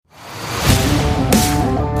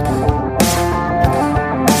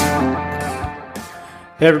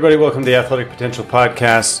Hey everybody, welcome to the Athletic Potential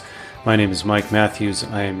Podcast. My name is Mike Matthews.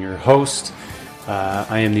 I am your host.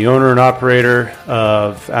 I am the owner and operator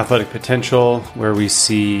of Athletic Potential, where we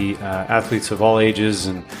see athletes of all ages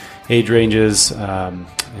and age ranges, and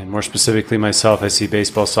more specifically myself, I see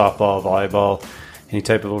baseball, softball, volleyball, any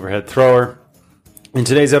type of overhead thrower. In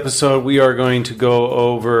today's episode, we are going to go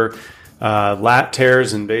over lat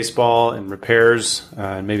tears in baseball and repairs,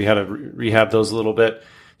 and maybe how to rehab those a little bit.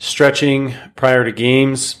 Stretching prior to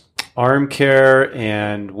games, arm care,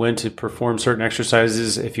 and when to perform certain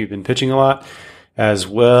exercises if you've been pitching a lot, as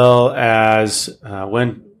well as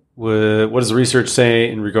what does the research say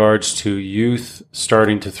in regards to youth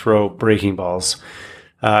starting to throw breaking balls.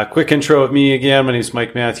 Quick intro of me again. My name is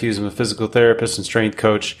Mike Matthews. I'm a physical therapist and strength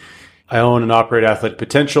coach. I own and operate Athletic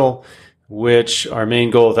Potential, which our main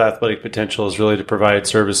goal with Athletic Potential is really to provide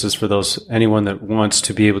services for anyone that wants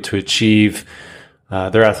to be able to achieve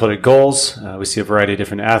their athletic goals. We see a variety of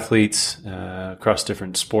different athletes across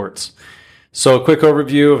different sports. So a quick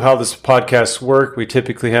overview of how this podcast works. We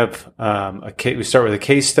typically have we start with a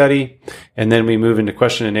case study, and then we move into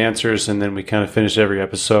question and answers, and then we kind of finish every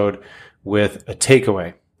episode with a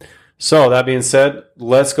takeaway. So that being said,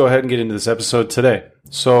 let's go ahead and get into this episode today.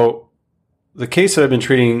 So the case that I've been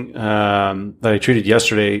treating, that I treated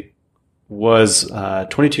yesterday, was a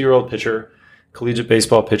 22-year-old pitcher, collegiate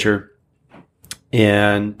baseball pitcher,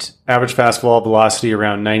 and average fastball velocity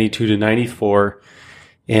around 92 to 94.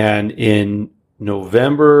 And in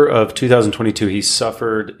November of 2022, he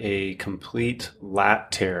suffered a complete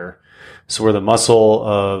lat tear. So where the muscle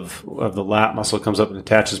of the lat muscle comes up and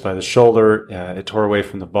attaches by the shoulder, it tore away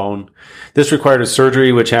from the bone. This required a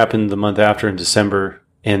surgery, which happened the month after in December.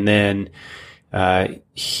 And then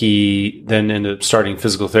he then ended up starting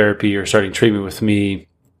physical therapy or starting treatment with me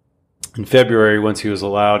in February, once he was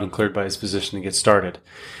allowed and cleared by his physician to get started.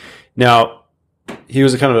 Now, he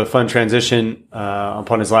was a kind of a fun transition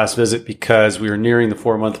upon his last visit because we were nearing the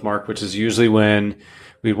 4-month mark, which is usually when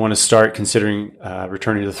we'd want to start considering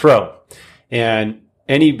returning to throw. And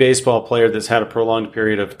any baseball player that's had a prolonged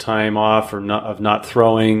period of time off or not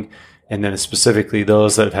throwing, and then specifically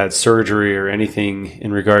those that have had surgery or anything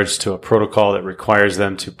in regards to a protocol that requires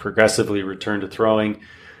them to progressively return to throwing,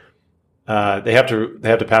 they have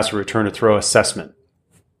to pass a return to throw assessment.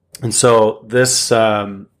 And so this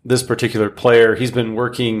particular player, he's been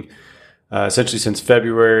working essentially since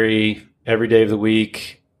February, every day of the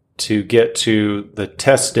week, to get to the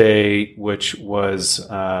test day, which was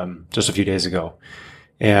just a few days ago.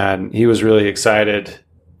 And he was really excited,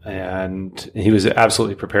 and he was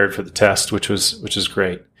absolutely prepared for the test, which is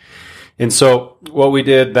great. And so what we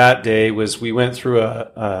did that day was we went through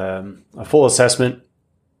a full assessment.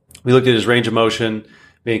 We looked at his range of motion,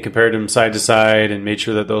 compared him side to side, and made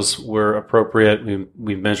sure that those were appropriate.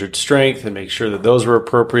 We measured strength and make sure that those were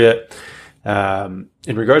appropriate. In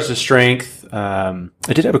regards to strength, I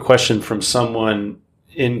did have a question from someone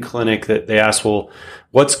in clinic that they asked, well,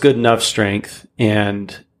 what's good enough strength?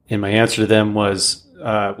 And my answer to them was,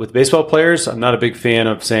 with baseball players, I'm not a big fan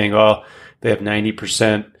of saying, oh, they have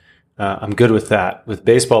 90%. I'm good with that. With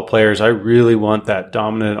baseball players, I really want that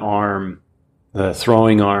dominant arm, the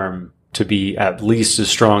throwing arm, to be at least as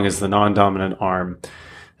strong as the non-dominant arm,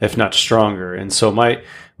 if not stronger. And so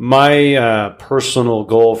my personal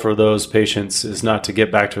goal for those patients is not to get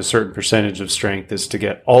back to a certain percentage of strength, is to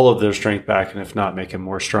get all of their strength back, and if not, make them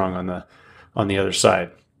more strong on the other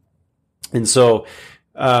side. And so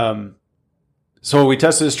we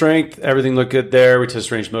tested his strength, everything looked good there. We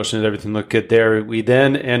tested range of motion, everything looked good there. We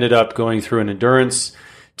then ended up going through an endurance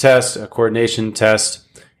test, a coordination test,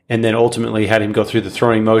 and then ultimately had him go through the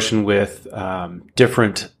throwing motion with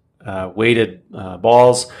different weighted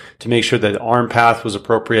balls to make sure that the arm path was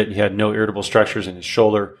appropriate. He had no irritable structures in his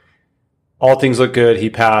shoulder. All things look good. He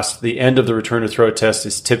passed. The end of the return to throw test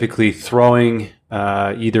is typically throwing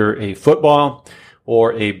either a football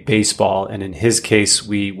or a baseball. And in his case,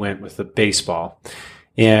 we went with the baseball.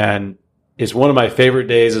 And it's one of my favorite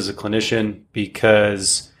days as a clinician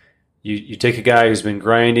because you take a guy who's been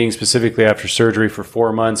grinding, specifically after surgery for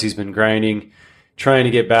 4 months. He's been grinding, trying to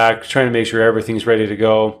get back, trying to make sure everything's ready to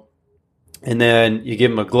go. And then you give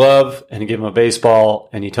him a glove and you give him a baseball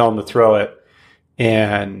and you tell him to throw it.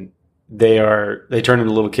 And they turn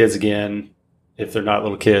into little kids again, if they're not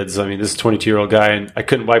little kids. I mean, this is a 22-year-old guy, and I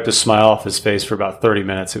couldn't wipe the smile off his face for about 30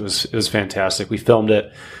 minutes. It was fantastic. We filmed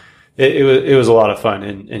it. It was a lot of fun,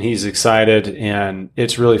 and he's excited, and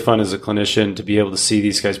it's really fun as a clinician to be able to see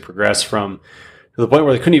these guys progress from to the point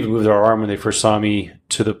where they couldn't even move their arm when they first saw me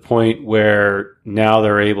to the point where now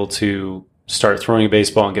they're able to start throwing a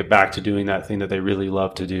baseball and get back to doing that thing that they really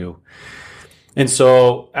love to do. And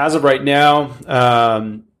so as of right now,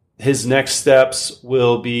 his next steps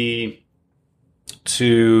will be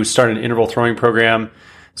to start an interval throwing program.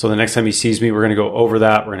 So the next time he sees me, we're going to go over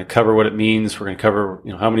that. We're going to cover what it means. We're going to cover,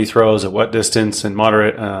 how many throws at what distance and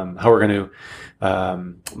moderate, how we're going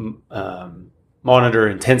to monitor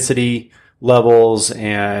intensity levels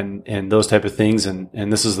and those type of things.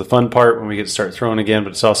 And this is the fun part when we get to start throwing again,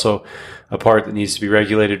 but it's also a part that needs to be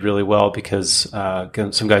regulated really well because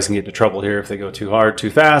some guys can get into trouble here if they go too hard, too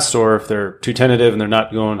fast, or if they're too tentative and they're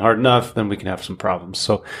not going hard enough, then we can have some problems.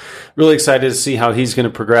 So really excited to see how he's going to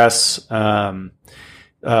progress.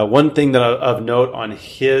 One thing that of note on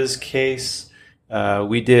his case,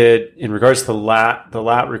 we did in regards to the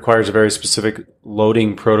lat requires a very specific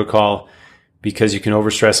loading protocol because you can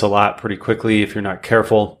overstress a lat pretty quickly if you're not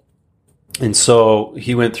careful. And so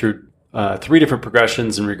he went through 3 different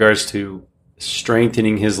progressions in regards to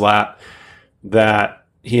strengthening his lat that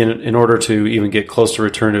he, in order to even get close to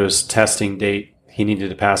return to his testing date, he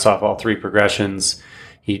needed to pass off all 3 progressions.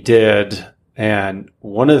 He did. And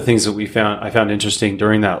one of the things that I found interesting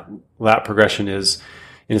during that lat progression is,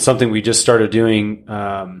 and it's something we just started doing,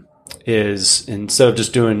 is instead of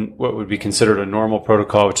just doing what would be considered a normal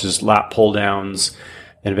protocol, which is lat pull downs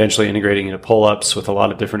and eventually integrating into pull ups with a lot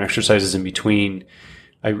of different exercises in between,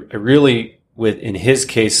 I really, in his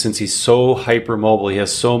case, since he's so hypermobile, he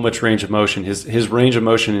has so much range of motion, his range of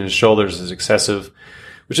motion in his shoulders is excessive,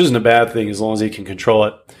 which isn't a bad thing as long as he can control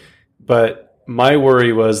it. But my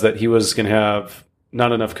worry was that he was going to have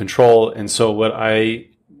not enough control. And so what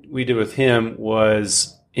we did with him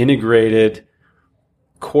was integrated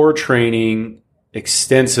core training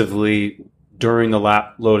extensively during the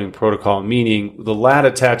lat loading protocol, meaning the lat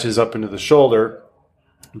attaches up into the shoulder,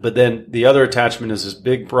 but then the other attachment is this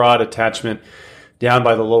big, broad attachment down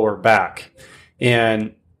by the lower back.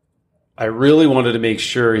 And I really wanted to make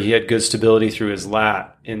sure he had good stability through his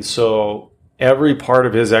lat. And so every part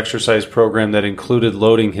of his exercise program that included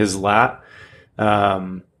loading his lat,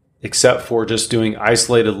 except for just doing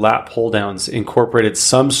isolated lat pull downs, incorporated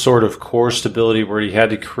some sort of core stability where he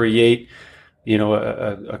had to create,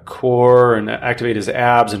 a core and activate his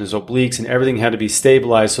abs and his obliques, and everything had to be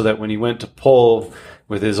stabilized so that when he went to pull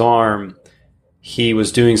with his arm, he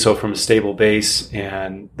was doing so from a stable base,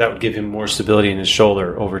 and that would give him more stability in his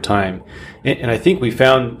shoulder over time. And I think we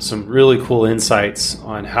found some really cool insights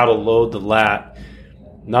on how to load the lat,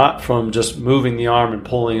 not from just moving the arm and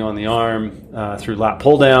pulling on the arm through lat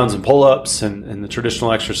pull downs and pull ups and the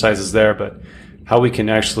traditional exercises there, but how we can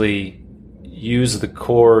actually use the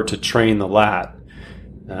core to train the lat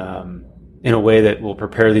in a way that will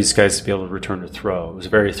prepare these guys to be able to return to throw. It was a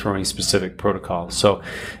very throwing specific protocol. So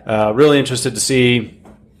really interested to see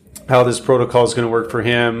how this protocol is going to work for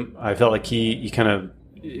him. I felt like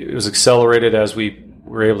it was accelerated as we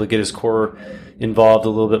were able to get his core involved a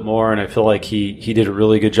little bit more, and I feel like he did a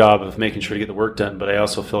really good job of making sure to get the work done. But I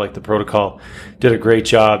also feel like the protocol did a great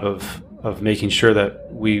job of making sure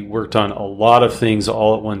that we worked on a lot of things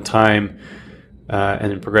all at one time,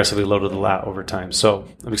 and then progressively loaded the lat over time. So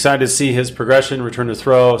I'm excited to see his progression, return to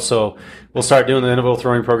throw. So we'll start doing the interval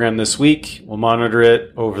throwing program this week. We'll monitor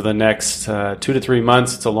it over the next 2 to 3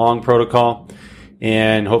 months. It's a long protocol.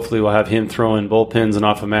 And hopefully we'll have him throwing bullpens and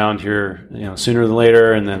off a mound here, sooner than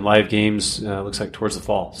later, and then live games looks like towards the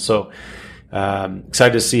fall. So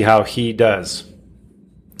excited to see how he does.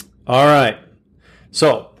 All right,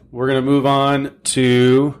 so we're going to move on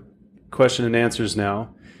to question and answers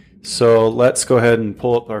now. So let's go ahead and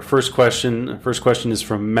pull up our first question. Our first question is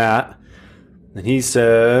from Matt, and he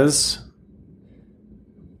says,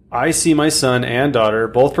 I see my son and daughter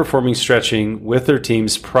both performing stretching with their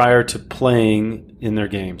teams prior to playing in their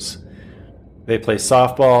games. They play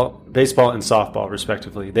softball, baseball, and softball,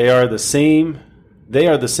 respectively. They are the same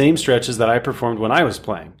stretches that I performed when I was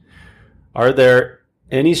playing. Are there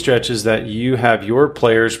any stretches that you have your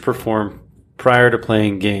players perform prior to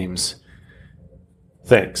playing games?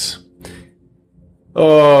 Thanks.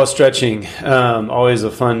 Oh, stretching. Always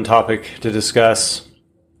a fun topic to discuss.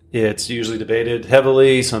 It's usually debated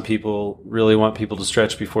heavily. Some people really want people to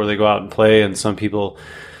stretch before they go out and play, and some people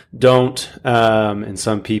don't. And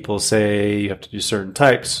some people say you have to do certain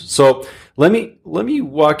types. So let me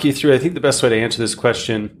walk you through. I think the best way to answer this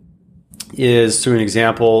question is through an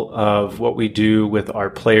example of what we do with our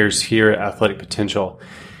players here at Athletic Potential.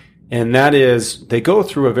 And that is they go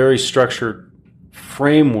through a very structured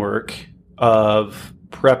framework of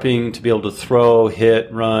prepping to be able to throw,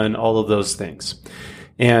 hit, run, all of those things.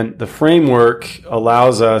 And the framework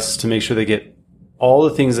allows us to make sure they get all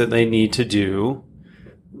the things that they need to do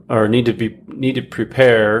or need to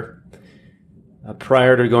prepare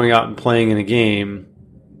prior to going out and playing in a game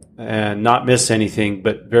and not miss anything,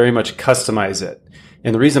 but very much customize it.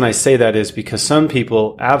 And the reason I say that is because some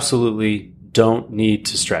people absolutely don't need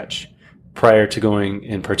to stretch prior to going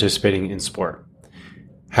and participating in sport.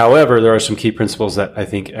 However, there are some key principles that I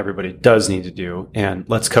think everybody does need to do, and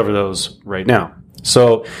let's cover those right now.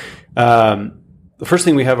 So the first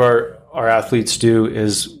thing we have our athletes do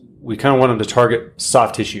is we kind of want them to target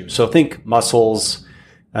soft tissue. So think muscles.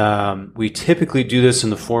 We typically do this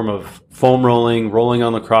in the form of foam rolling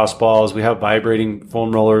on lacrosse balls. We have vibrating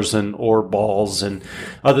foam rollers or balls and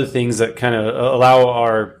other things that kind of allow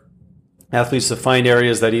our athletes to find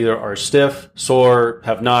areas that either are stiff, sore,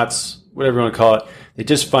 have knots, whatever you want to call it. They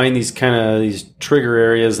just find these trigger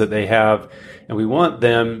areas that they have, and we want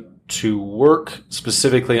them to work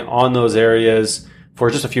specifically on those areas for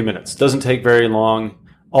just a few minutes. It doesn't take very long.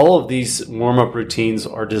 All of these warm-up routines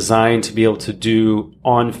are designed to be able to do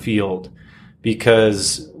on field,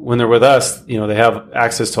 because when they're with us, they have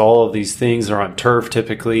access to all of these things. They're on turf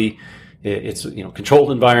typically. It's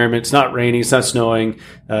controlled environment. It's not raining. It's not snowing.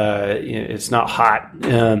 It's not hot.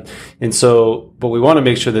 But we want to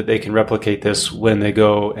make sure that they can replicate this when they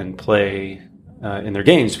go and play in their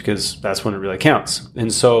games, because that's when it really counts.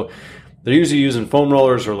 And so they're usually using foam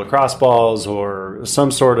rollers or lacrosse balls or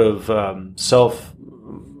some sort of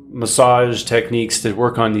self-massage techniques to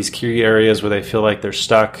work on these key areas where they feel like they're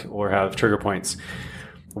stuck or have trigger points.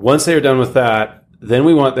 Once they are done with that, then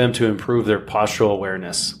we want them to improve their postural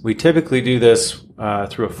awareness. We typically do this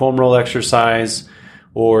through a foam roll exercise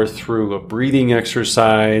or through a breathing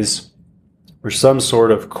exercise or some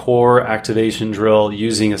sort of core activation drill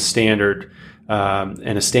using a standard.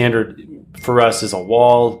 And a standard for us is a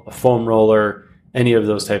wall, a foam roller, any of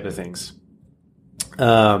those type of things.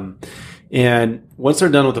 And once they're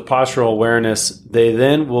done with the postural awareness, they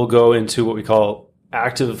then will go into what we call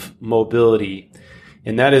active mobility.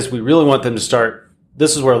 And that is, we really want them to start.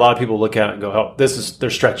 This is where a lot of people look at it and go, oh, they're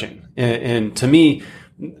stretching. And to me,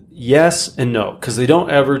 yes and no, because they don't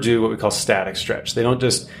ever do what we call static stretch. They don't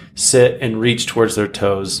just sit and reach towards their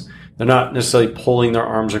toes. They're not necessarily pulling their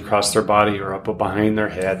arms across their body or up behind their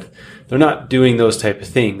head. They're not doing those type of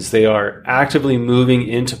things. They are actively moving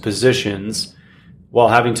into positions while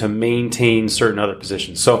having to maintain certain other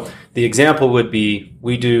positions. So the example would be,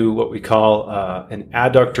 we do what we call an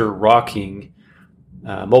adductor rocking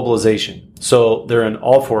mobilization. So they're in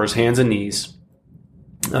all fours, hands and knees.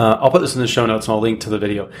 I'll put this in the show notes and I'll link to the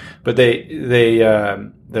video. But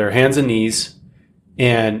they're hands and knees,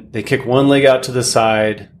 and they kick one leg out to the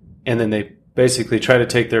side, and then they basically try to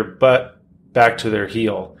take their butt back to their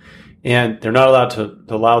heel. And they're not allowed to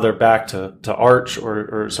allow their back to arch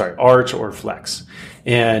or flex.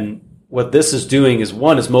 And what this is doing is,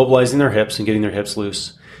 one, is mobilizing their hips and getting their hips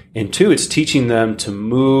loose. And two, it's teaching them to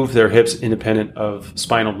move their hips independent of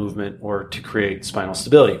spinal movement or to create spinal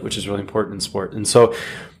stability, which is really important in sport. And so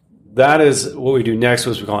that is what we do next,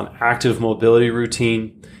 what we call an active mobility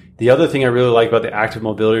routine. The other thing I really like about the active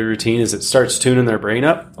mobility routine is it starts tuning their brain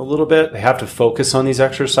up a little bit. They have to focus on these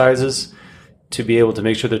exercises to be able to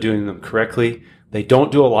make sure they're doing them correctly. They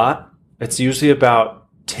don't do a lot. It's usually about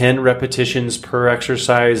 10 repetitions per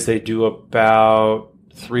exercise. They do about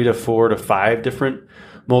 3 to 4 to 5 different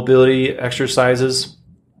mobility exercises.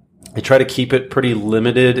 I try to keep it pretty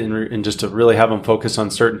limited and just to really have them focus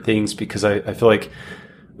on certain things, because I feel like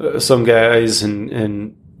some guys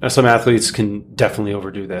and some athletes can definitely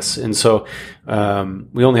overdo this. And so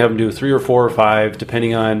we only have them do 3 or 4 or 5,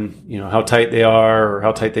 depending on how tight they are or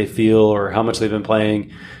how tight they feel or how much they've been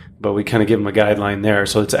playing. But we kind of give them a guideline there.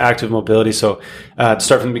 So it's active mobility. So to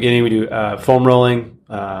start from the beginning, we do foam rolling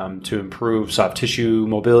to improve soft tissue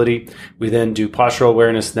mobility. We then do postural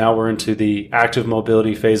awareness. Now we're into the active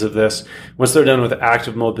mobility phase of this. Once they're done with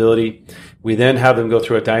active mobility, we then have them go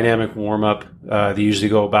through a dynamic warm-up. They usually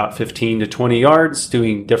go about 15 to 20 yards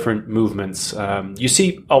doing different movements. You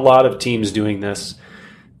see a lot of teams doing this.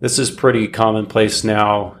 This is pretty commonplace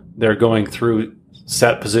now. They're going through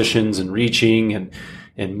set positions and reaching and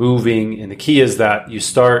moving. And the key is that you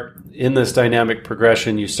start in this dynamic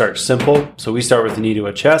progression, you start simple. So we start with the knee to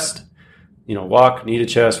a chest, walk, knee to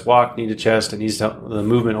chest, walk, knee to chest. And the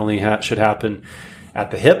movement only should happen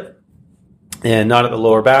at the hip and not at the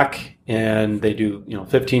lower back. And they do,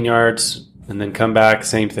 15 yards and then come back,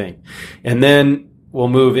 same thing. And then we'll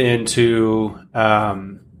move into,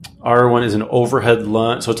 our one is an overhead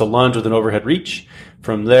lunge. So it's a lunge with an overhead reach.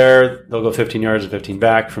 From there, they'll go 15 yards and 15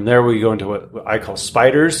 back. From there, we go into what I call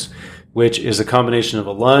spiders, which is a combination of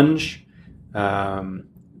a lunge,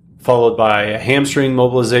 followed by a hamstring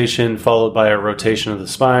mobilization, followed by a rotation of the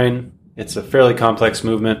spine. It's a fairly complex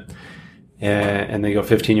movement. and they go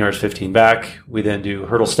 15 yards, 15 back. We then do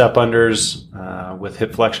hurdle step unders with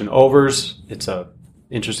hip flexion overs. It's a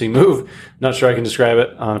interesting move. Not sure I can describe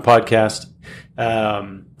it on a podcast.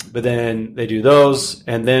 But then they do those,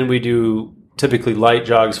 and then we do typically light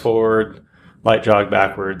jogs forward, light jog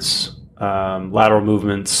backwards, lateral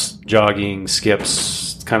movements, jogging,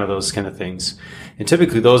 skips, kind of those kind of things. And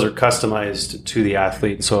typically those are customized to the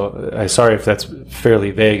athlete. So I'm sorry if that's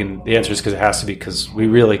fairly vague, and the answer is because it has to be, because we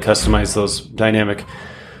really customize those dynamic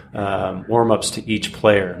warm-ups to each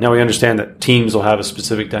player. Now, we understand that teams will have a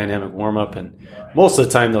specific dynamic warm-up, and most of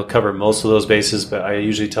the time they'll cover most of those bases, but I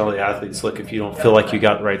usually tell the athletes, look, if you don't feel like you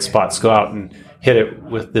got the right spots, go out and hit it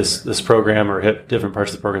with this program, or hit different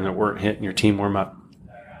parts of the program that weren't hitting your team warm-up.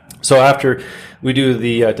 So after we do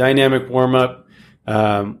the dynamic warm-up,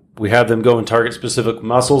 we have them go and target specific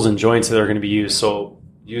muscles and joints that are going to be used. So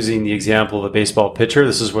using the example of a baseball pitcher,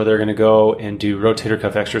 this is where they're going to go and do rotator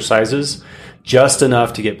cuff exercises, just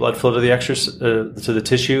enough to get blood flow to the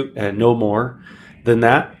tissue, and no more than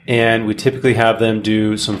that. And we typically have them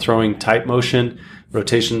do some throwing type motion,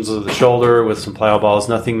 rotations of the shoulder with some plyo balls,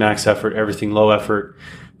 nothing max effort, everything low effort,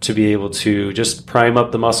 to be able to just prime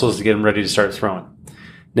up the muscles to get them ready to start throwing.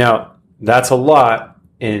 Now, that's a lot.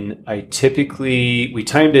 And we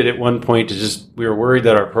timed it at one point we were worried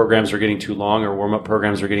that our programs were getting too long, our warm-up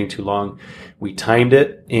programs were getting too long. We timed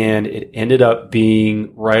it, and it ended up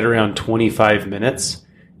being right around 25 minutes.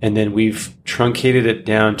 And then we've truncated it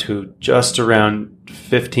down to just around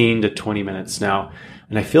 15 to 20 minutes now.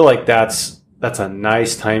 And I feel like that's a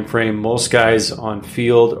nice time frame. Most guys on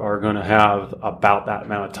field are going to have about that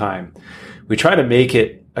amount of time. We try to make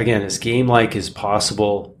it, again, as game-like as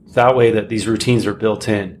possible, that way that these routines are built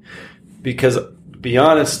in. Because, to be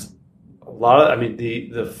honest,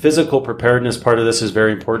 the physical preparedness part of this is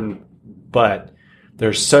very important, but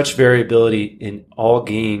there's such variability in all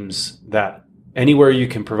games that anywhere you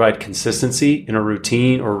can provide consistency in a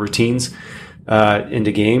routine or routines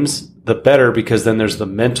into games, the better, because then there's the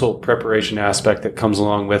mental preparation aspect that comes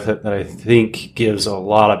along with it that I think gives a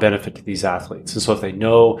lot of benefit to these athletes. And so if they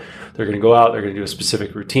know they're going to go out, they're going to do a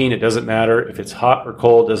specific routine, it doesn't matter if it's hot or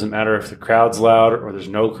cold, doesn't matter if the crowd's loud or there's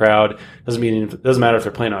no crowd, doesn't matter if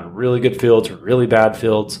they're playing on really good fields or really bad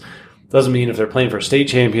fields, doesn't mean if they're playing for a state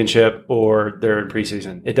championship or they're in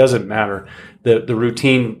preseason. It doesn't matter. The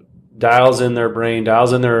routine dials in their brain,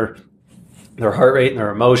 dials in their heart rate and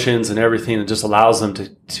their emotions and everything, and just allows them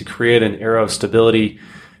to create an era of stability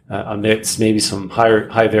amidst maybe some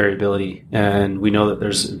high variability. And we know that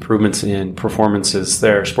there's improvements in performances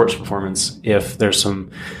there, sports performance, if there's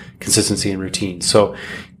some consistency in routine. So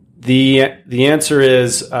the answer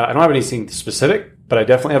is, I don't have anything specific, but I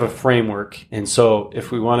definitely have a framework. And so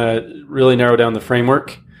if we want to really narrow down the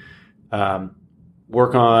framework,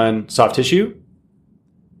 work on soft tissue,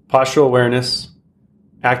 postural awareness,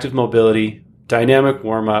 active mobility, dynamic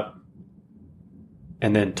warm-up,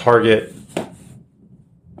 and then target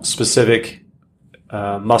specific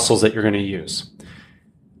muscles that you're going to use.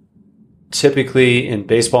 Typically in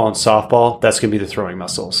baseball and softball, that's going to be the throwing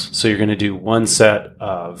muscles. So you're going to do one set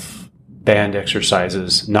of band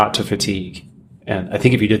exercises, not to fatigue. And I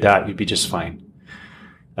think if you did that, you'd be just fine.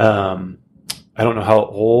 I don't know how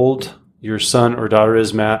old your son or daughter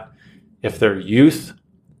is, Matt. If they're youth,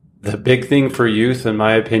 the big thing for youth, in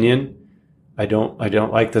my opinion, I don't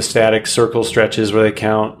like the static circle stretches where they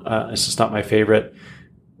count. It's just not my favorite.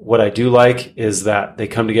 What I do like is that they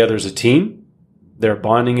come together as a team. They're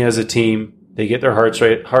bonding as a team. They get their heart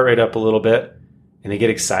rate up a little bit, and they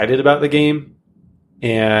get excited about the game.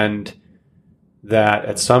 And that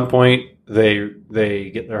at some point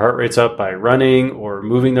they get their heart rates up by running or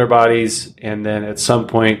moving their bodies. And then at some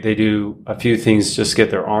point they do a few things, just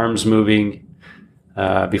get their arms moving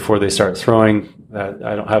before they start throwing.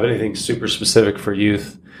 I don't have anything super specific for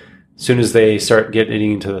youth. As soon as they start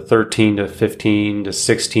getting into the 13 to 15 to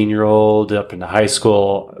 16-year-old up into high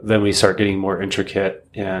school, then we start getting more intricate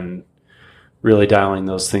and really dialing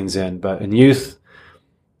those things in. But in youth,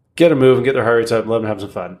 get them moving, get their heart rates up, let them have some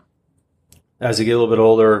fun. As they get a little bit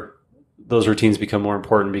older, those routines become more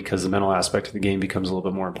important because the mental aspect of the game becomes a little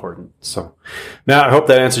bit more important. So, Matt, I hope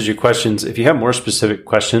that answers your questions. If you have more specific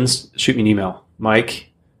questions, shoot me an email,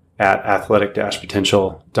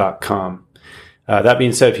 mike@athletic-potential.com. That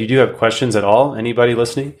being said, if you do have questions at all, anybody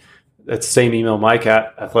listening, that's the same email,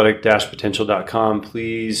 mike@athletic-potential.com.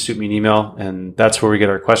 Please shoot me an email, and that's where we get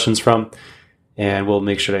our questions from, and we'll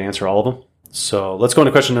make sure to answer all of them. So let's go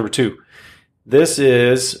into question number 2. This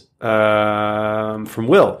is from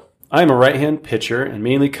Will. I'm a right-hand pitcher and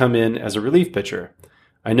mainly come in as a relief pitcher.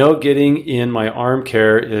 I know getting in my arm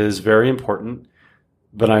care is very important,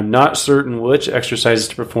 but I'm not certain which exercises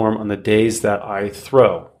to perform on the days that I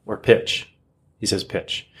throw or pitch. He says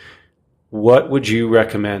pitch. What would you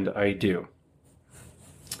recommend I do?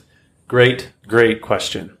 Great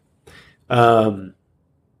question.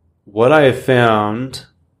 What I have found,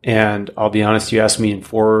 and I'll be honest, you asked me in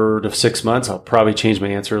 4 to 6 months, I'll probably change my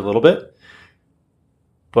answer a little bit.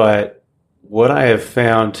 But what I have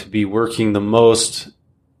found to be working the most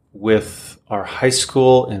with our high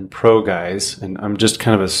school and pro guys, and I'm just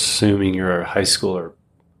kind of assuming you're a high school or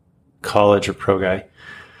college or pro guy,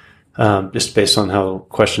 just based on how the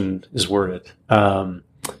question is worded.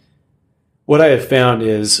 What I have found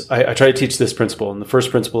is I try to teach this principle, and the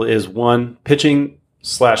first principle is, one,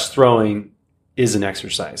 pitching/throwing is an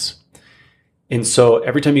exercise. And so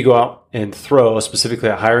every time you go out and throw, specifically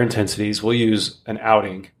at higher intensities, we'll use an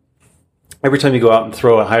outing. Every time you go out and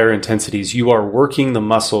throw at higher intensities, you are working the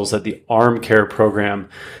muscles that the arm care program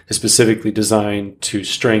is specifically designed to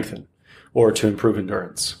strengthen or to improve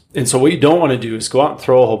endurance. And so what you don't want to do is go out and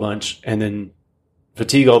throw a whole bunch and then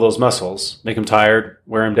fatigue all those muscles, make them tired,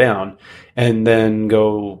 wear them down, and then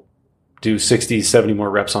go do 60, 70 more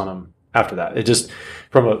reps on them after that. It just,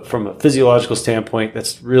 from a physiological standpoint,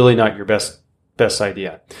 that's really not your best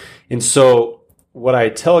idea. And so what I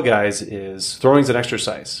tell guys is throwing's an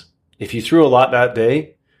exercise. If you threw a lot that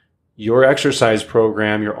day, your exercise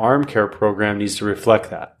program, your arm care program needs to reflect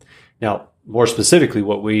that. Now, more specifically,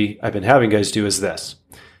 what I've been having guys do is this.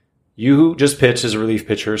 You just pitched as a relief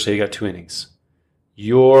pitcher, so you got 2 innings.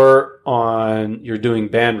 You're doing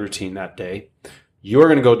band routine that day. You're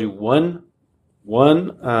going to go do one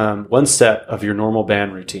set of your normal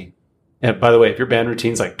band routine. And by the way, if your band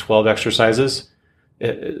routine is like 12 exercises,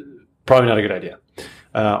 probably not a good idea.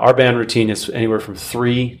 Our band routine is anywhere from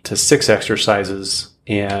 3 to 6 exercises,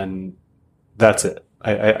 and that's it.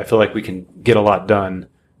 I feel like we can get a lot done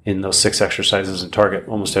in those 6 exercises and target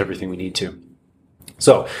almost everything we need to.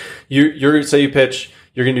 So you're say you pitch,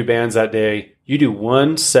 you're going to do bands that day. You do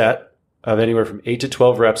one set of anywhere from 8 to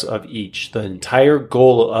 12 reps of each. The entire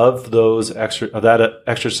goal of that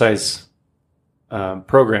exercise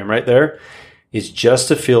program right there is just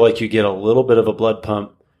to feel like you get a little bit of a blood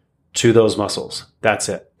pump to those muscles. That's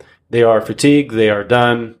it. They are fatigued. They are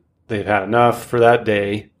done. They've had enough for that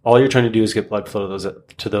day. All you're trying to do is get blood flow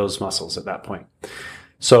to those muscles at that point.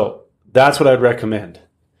 So that's what I'd recommend.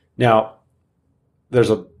 Now, there's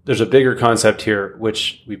a bigger concept here,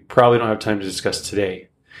 which we probably don't have time to discuss today.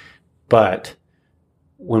 But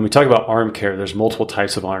when we talk about arm care, there's multiple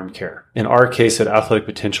types of arm care. In our case at Athletic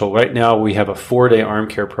Potential, right now we have a 4-day arm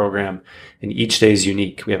care program, and each day is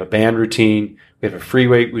unique. We have a band routine, we have a free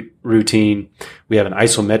weight routine, we have an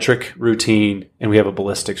isometric routine, and we have a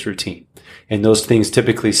ballistics routine. And those things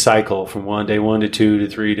typically cycle from day 1 to 2 to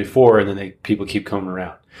 3 to 4, and then people keep coming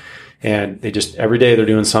around. And they just, every day they're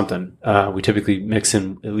doing something. We typically mix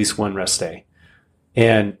in at least one rest day.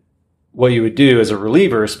 And what you would do as a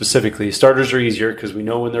reliever specifically, starters are easier because we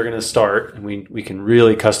know when they're going to start, and we can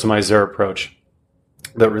really customize their approach.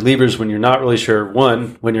 But relievers, when you're not really sure,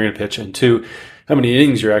 1, when you're going to pitch, and 2, how many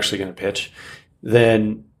innings you're actually going to pitch,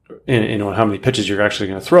 then, how many pitches you're actually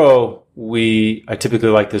going to throw, I typically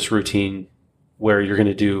like this routine where you're going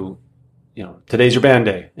to do, today's your band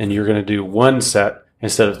day, and you're going to do 1 set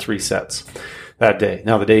instead of 3 sets that day.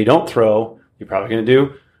 Now, the day you don't throw, you're probably going to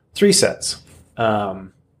do 3 sets,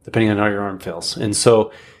 depending on how your arm feels. And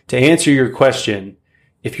so to answer your question,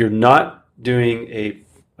 if you're not doing a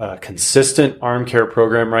consistent arm care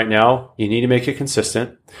program right now, you need to make it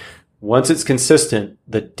consistent. Once it's consistent,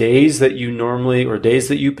 the days that you normally, or days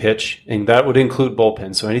that you pitch, and that would include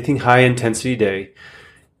bullpen, so anything high intensity day,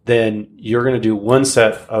 then you're going to do 1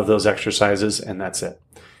 set of those exercises, and that's it.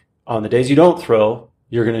 On the days you don't throw,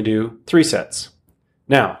 you're going to do 3 sets.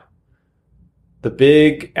 Now, the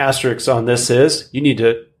big asterisk on this is you need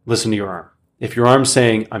to listen to your arm. If your arm's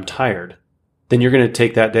saying, I'm tired, then you're going to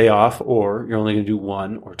take that day off, or you're only going to do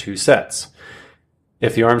 1 or 2 sets.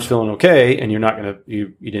 If the arm's feeling okay and you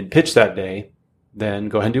didn't pitch that day, then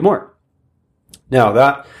go ahead and do more. Now,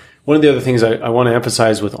 one of the other things I want to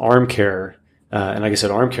emphasize with arm care, and like I said,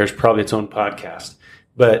 arm care is probably its own podcast,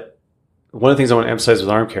 but one of the things I want to emphasize with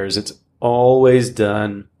arm care is it's always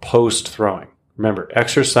done post throwing. Remember,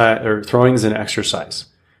 throwing is an exercise.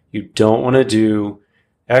 You don't want to do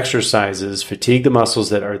exercises, fatigue the muscles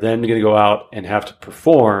that are then going to go out and have to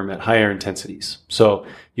perform at higher intensities. So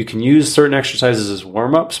you can use certain exercises as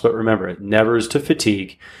warm-ups, but remember, it never is to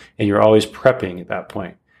fatigue, and you're always prepping at that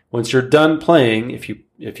point. Once you're done playing, if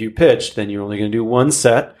you pitched, then you're only going to do 1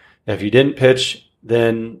 set. If you didn't pitch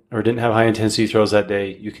or didn't have high intensity throws that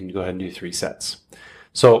day, you can go ahead and do 3 sets.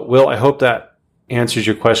 So, Will, I hope that answers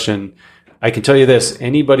your question. I can tell you this,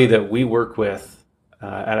 anybody that we work with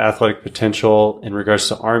at Athletic Potential in regards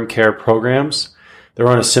to arm care programs, they're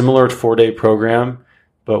on a similar 4-day program,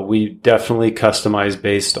 but we definitely customize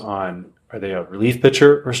based on, are they a relief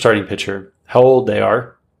pitcher or starting pitcher, how old they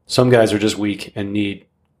are. Some guys are just weak and need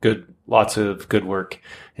lots of good work.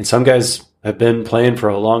 And some guys have been playing for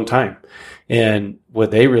a long time. And what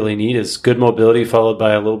they really need is good mobility followed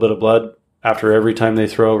by a little bit of blood after every time they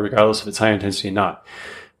throw, regardless if it's high intensity or not.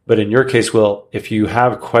 But in your case, Will, if you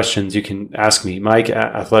have questions, you can ask me, Mike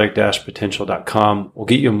at athletic-potential.com. We'll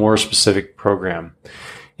get you a more specific program.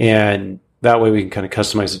 And that way we can kind of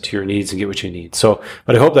customize it to your needs and get what you need. So,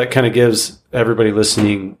 but I hope that kind of gives everybody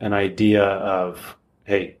listening an idea of,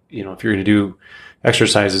 hey, if you're going to do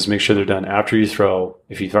exercises, make sure they're done after you throw.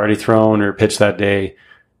 If you've already thrown or pitched that day,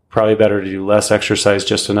 probably better to do less exercise,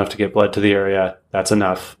 just enough to get blood to the area. That's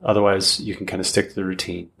enough. Otherwise, you can kind of stick to the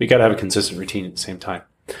routine. But you got to have a consistent routine at the same time.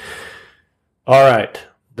 All right.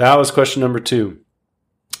 That was question number 2.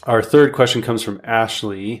 Our third question comes from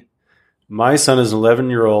Ashley. My son is an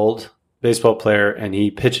 11-year-old baseball player and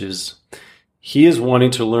he pitches. He is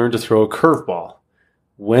wanting to learn to throw a curveball.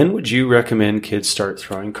 When would you recommend kids start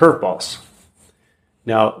throwing curveballs?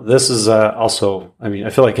 Now, this is also, I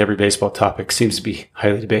feel like every baseball topic seems to be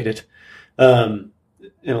highly debated in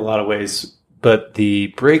a lot of ways, but the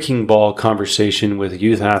breaking ball conversation with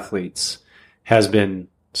youth athletes has been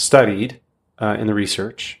studied in the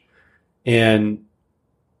research. And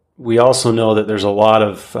we also know that there's a lot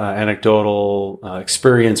of anecdotal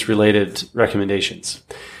experience-related recommendations.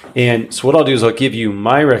 And so what I'll do is I'll give you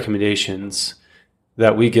my recommendations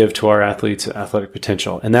that we give to our athletes at Athletic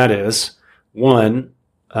Potential. And that is, one,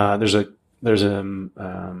 there's a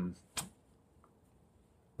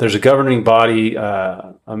governing body,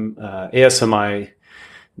 ASMI,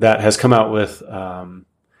 that has come out with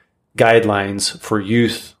guidelines for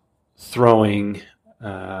youth throwing,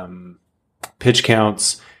 pitch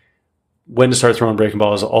counts, when to start throwing breaking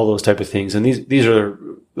balls, all those type of things. And these are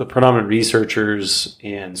the predominant researchers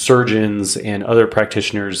and surgeons and other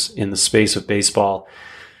practitioners in the space of baseball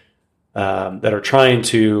that are trying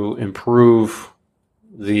to improve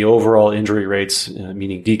the overall injury rates,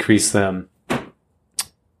 meaning decrease them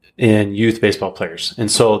in youth baseball players. And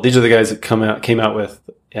so these are the guys that came out with,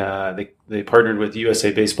 they partnered with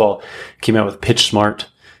USA Baseball, came out with Pitch Smart.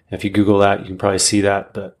 If you Google that, you can probably see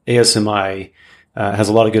that. But ASMI has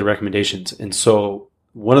a lot of good recommendations. And so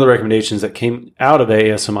one of the recommendations that came out of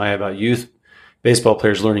ASMI about youth baseball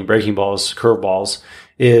players learning breaking balls, curveballs,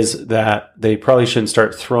 is that they probably shouldn't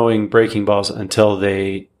start throwing breaking balls until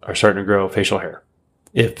they are starting to grow facial hair,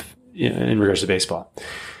 if in regards to baseball.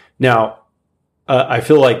 Now, I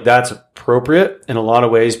feel like that's appropriate in a lot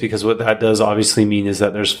of ways, because what that does obviously mean is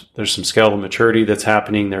that there's some skeletal maturity that's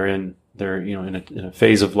happening. They're in a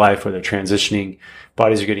phase of life where they're transitioning.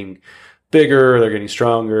 Bodies are getting bigger, they're getting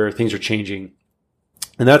stronger, things are changing.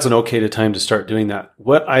 And that's an okay time to start doing that.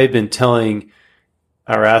 What I've been telling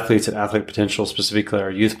our athletes at Athletic Potential, specifically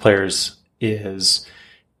our youth players, is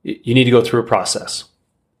you need to go through a process.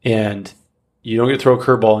 And you don't get to throw a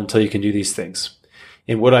curveball until you can do these things.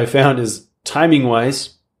 And what I found is,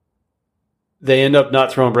 timing-wise, they end up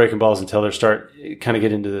not throwing breaking balls until they start kind of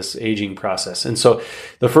get into this aging process. And so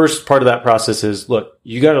the first part of that process is, look,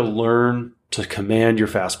 you got to learn to command your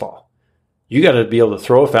fastball. You got to be able to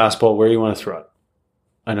throw a fastball where you want to throw it.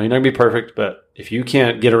 I know you're not going to be perfect, but if you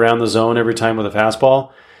can't get around the zone every time with a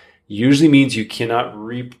fastball, usually means you cannot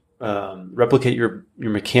replicate your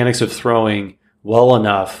mechanics of throwing well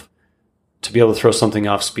enough to be able to throw something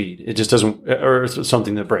off speed. It just doesn't, or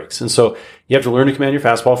something that breaks. And so you have to learn to command your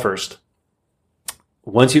fastball first.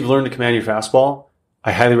 Once you've learned to command your fastball,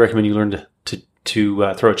 I highly recommend you learn to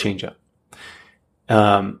throw a changeup.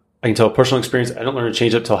 I can tell personal experience, I don't learn a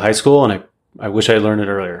changeup till high school, and I wish I had learned it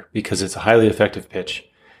earlier, because it's a highly effective pitch.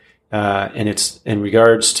 And it's, in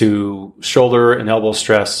regards to shoulder and elbow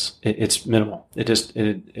stress, it's minimal. It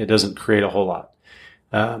doesn't create a whole lot.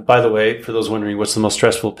 By the way, for those wondering what's the most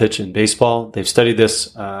stressful pitch in baseball, they've studied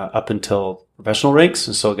this up until professional ranks.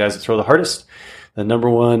 And so guys that throw the hardest, the number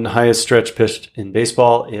one highest stretch pitch in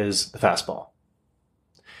baseball is the fastball,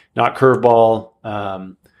 not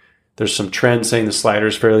curveball. There's some trend saying the slider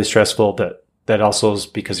is fairly stressful, but that also is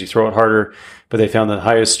because you throw it harder. But they found the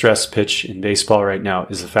highest stress pitch in baseball right now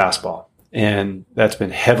is the fastball. And that's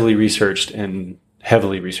been heavily researched.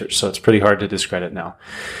 So it's pretty hard to discredit now.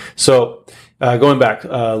 So going back, so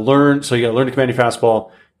you got to learn to command your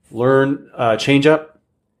fastball, learn changeup.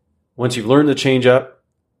 Once you've learned the changeup,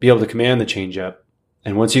 be able to command the changeup.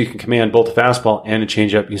 And once you can command both the fastball and a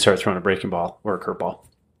changeup, you can start throwing a breaking ball or a curveball.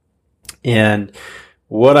 And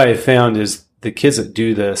what I have found is the kids that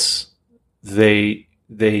do this, they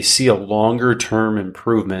see a longer term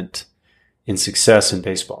improvement in success in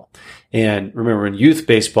baseball. And remember, in youth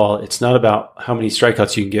baseball, it's not about how many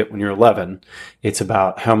strikeouts you can get when you're 11. It's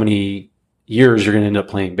about how many years you're going to end up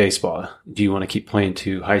playing baseball. Do you want to keep playing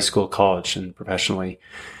to high school, college, and professionally?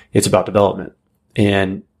 It's about development.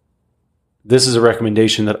 And this is a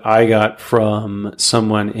recommendation that I got from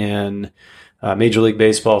someone in Major League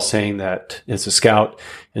Baseball saying that it's a scout.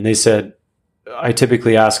 And they said, I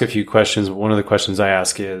typically ask a few questions. One of the questions I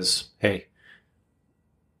ask is, hey,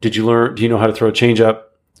 do you know how to throw a changeup?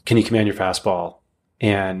 Can you command your fastball?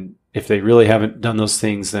 And if they really haven't done those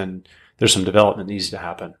things, then there's some development that needs to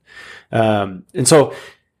happen. And so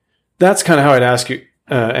that's kind of how I'd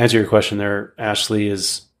answer your question there, Ashley,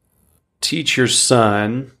 is teach your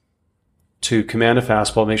son to command a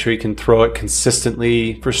fastball, make sure you can throw it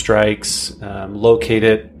consistently for strikes, locate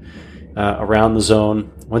it around the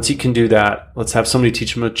zone. Once he can do that, let's have somebody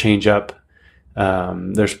teach him a changeup.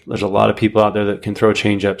 There's a lot of people out there that can throw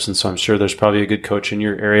changeups, and so I'm sure there's probably a good coach in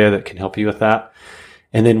your area that can help you with that.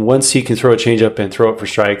 And then once he can throw a changeup and throw it for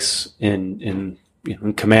strikes and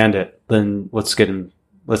command it, then let's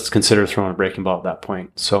consider throwing a breaking ball at that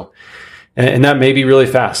point. So, and that may be really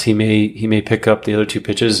fast. He may pick up the other two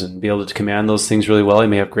pitches and be able to command those things really well. He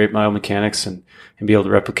may have great biomechanics and be able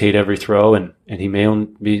to replicate every throw, and he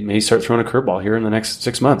may start throwing a curveball here in the next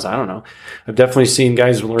 6 months. I don't know. I've definitely seen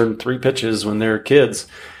guys learn 3 pitches when they're kids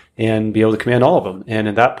and be able to command all of them. And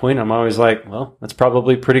at that point, I'm always like, well, that's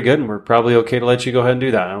probably pretty good, and we're probably okay to let you go ahead and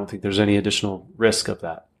do that. I don't think there's any additional risk of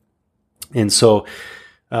that. And so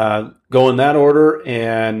go in that order,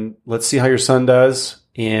 and let's see how your son does.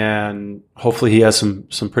 And hopefully he has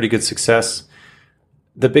some pretty good success.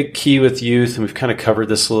 The big key with youth, and we've kind of covered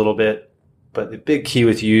this a little bit, but the big key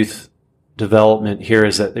with youth development here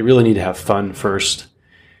is that they really need to have fun first.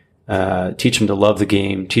 Teach them to love the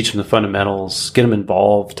game, teach them the fundamentals, get them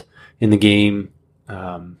involved in the game,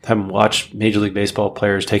 have them watch Major League Baseball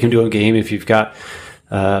players, take them to a game if you've got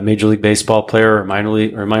a Major League Baseball player or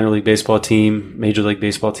minor league baseball team, Major League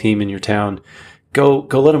Baseball team in your town. Go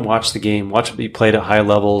let them watch the game, watch it be played at high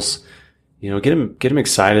levels, get them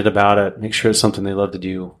excited about it, make sure it's something they love to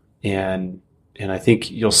do. And I think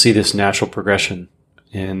you'll see this natural progression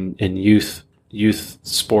in youth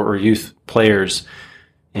sport or youth players,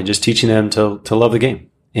 and just teaching them to love the game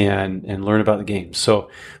and learn about the game. So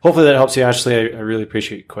hopefully that helps you, Ashley. I really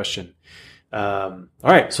appreciate your question. All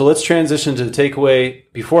right, so let's transition to the takeaway.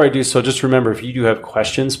 Before I do so, just remember, if you do have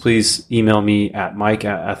questions, please email me at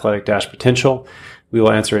mike@athletic-potential. We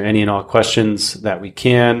will answer any and all questions that we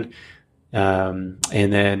can. And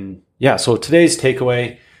then, so today's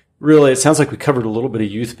takeaway, really, it sounds like we covered a little bit of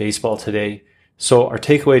youth baseball today. So our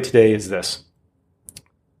takeaway today is this.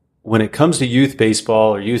 When it comes to youth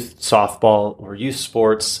baseball or youth softball or youth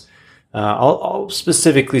sports, I'll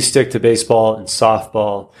specifically stick to baseball and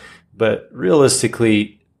softball. But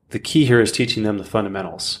realistically, the key here is teaching them the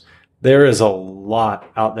fundamentals. There is a lot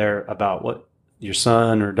out there about what your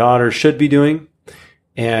son or daughter should be doing.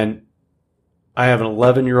 And I have an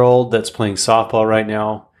 11-year-old that's playing softball right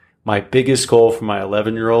now. My biggest goal for my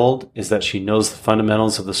 11-year-old is that she knows the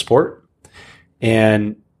fundamentals of the sport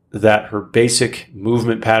and that her basic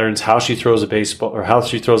movement patterns, how she throws a baseball or how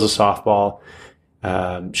she throws a softball.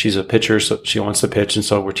 She's a pitcher, so she wants to pitch. And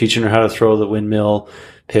so we're teaching her how to throw the windmill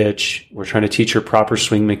pitch. We're trying to teach her proper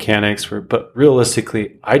swing mechanics. But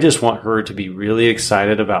realistically, I just want her to be really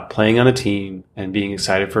excited about playing on a team and being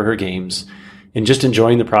excited for her games and just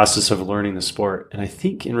enjoying the process of learning the sport. And I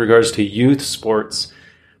think in regards to youth sports,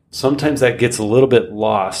 sometimes that gets a little bit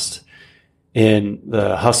lost in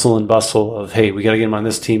the hustle and bustle of, hey, we got to get him on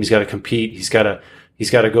this team. He's got to compete. He's got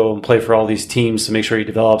to go and play for all these teams to make sure he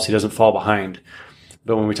develops. He doesn't fall behind.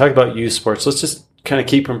 But when we talk about youth sports, let's just kind of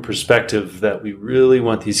keep in perspective that we really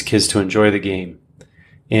want these kids to enjoy the game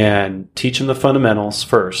and teach them the fundamentals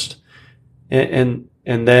first. And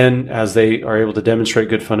then as they are able to demonstrate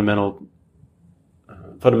good fundamentals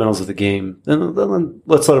of the game, then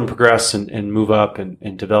let's let them progress and move up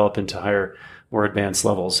and develop into higher, more advanced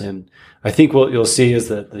levels. And I think what you'll see is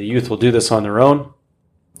that the youth will do this on their own.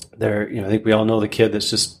 I think we all know the kid that's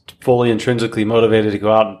just fully intrinsically motivated to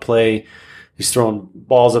go out and play. He's throwing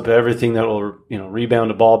balls up at everything that will,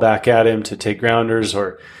 rebound a ball back at him to take grounders,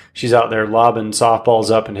 or she's out there lobbing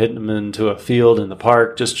softballs up and hitting them into a field in the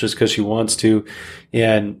park just because she wants to.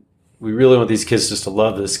 And we really want these kids just to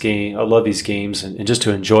love this game. I love these games and just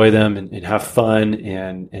to enjoy them and have fun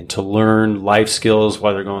and to learn life skills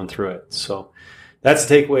while they're going through it. So that's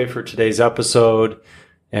the takeaway for today's episode.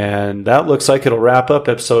 And that looks like it'll wrap up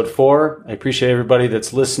episode 4. I appreciate everybody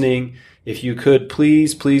that's listening. If you could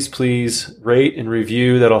please, please, please rate and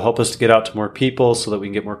review, that'll help us to get out to more people so that we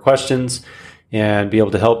can get more questions and be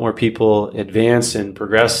able to help more people advance and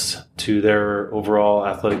progress to their overall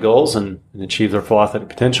athletic goals and achieve their full athletic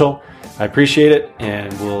potential. I appreciate it,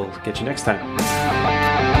 and we'll get you next time.